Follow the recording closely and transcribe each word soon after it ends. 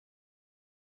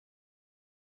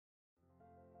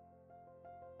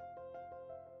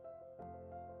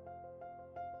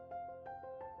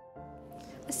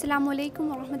Assalamu alaikum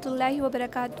wa rahmatullahi wa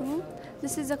barakatuh.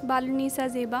 This is Iqbalunisa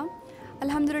Zeba.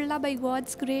 Alhamdulillah, by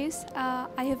God's grace,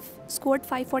 I have scored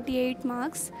 548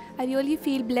 marks. I really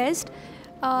feel blessed.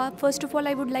 First of all,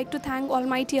 I would like to thank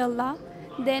Almighty Allah.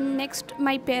 Then next,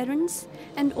 my parents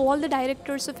and all the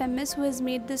directors of MS who has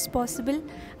made this possible.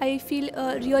 I feel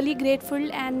really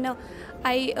grateful, and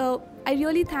I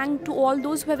really thank to all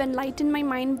those who have enlightened my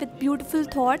mind with beautiful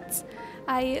thoughts.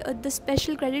 The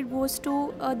special credit goes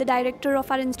to the director of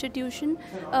our institution,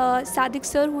 Sadiq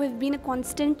sir, who have been a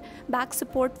constant back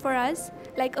support for us,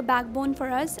 like a backbone for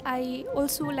us. I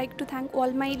also like to thank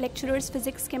all my lecturers,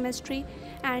 physics, chemistry,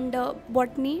 and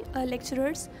botany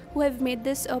lecturers who have made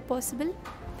this possible.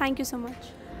 Thank you so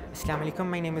much. Assalamu alaikum.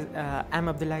 My name is I'm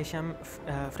Abdullah Hisham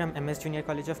from MS Junior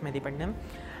College of Medipatnam,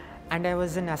 and I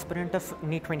was an aspirant of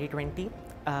NEET 2020.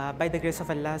 By the grace of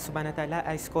Allah subhanahu wa ta'ala,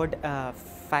 I scored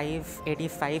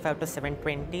 585 out of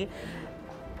 720.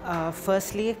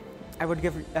 Firstly, I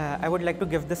would like to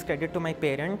give this credit to my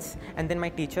parents and then my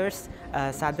teachers,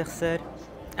 Sadiq sir,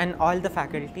 and all the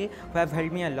faculty who have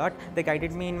helped me a lot. They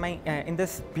guided me in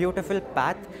this beautiful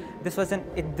path. This was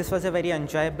a very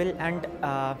enjoyable, and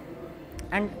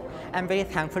I'm very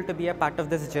thankful to be a part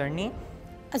of this journey.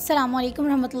 Assalamu alaikum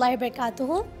warahmatullahi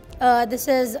wabarakatuh. This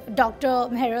is Dr.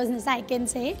 Mehruz, I can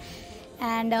say,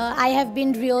 and I have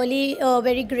been really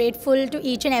very grateful to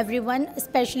each and everyone,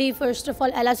 especially first of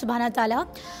all Allah subhanahu wa ta'ala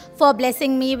for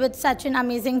blessing me with such an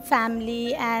amazing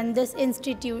family and this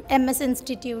MS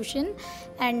institution.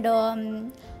 And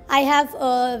I have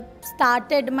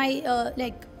started my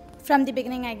from the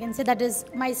beginning, I can say, that is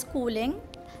my schooling.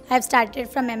 I have started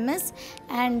from MS,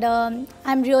 and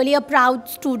I'm really a proud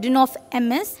student of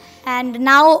MS. And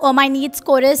now my NEET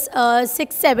score is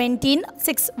 617.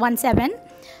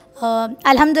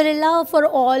 Alhamdulillah for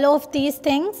all of these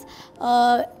things.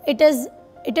 It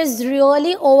is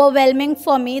really overwhelming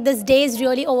for me. This day is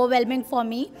really overwhelming for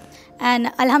me.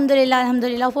 And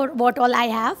alhamdulillah for what all I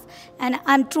have, and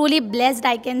I'm truly blessed,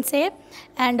 I can say.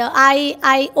 And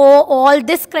I owe all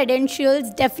these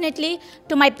credentials definitely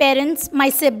to my parents,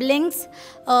 my siblings,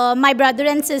 my brother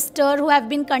and sister who have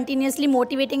been continuously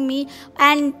motivating me,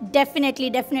 and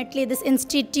definitely this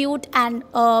institute and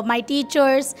my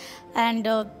teachers, and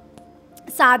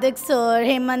Sadiq sir,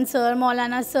 Hemant sir,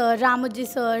 Maulana sir, Ramuji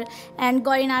sir, and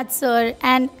Gaurinath sir,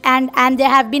 and there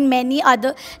have been many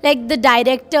other, like the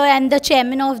director and the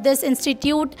chairman of this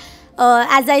institute,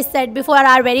 as I said before,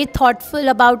 are very thoughtful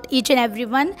about each and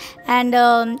everyone. And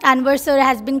Anwar sir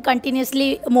has been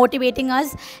continuously motivating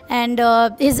us, and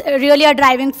is really a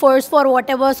driving force for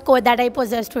whatever score that I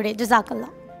possess today. Jazakallah.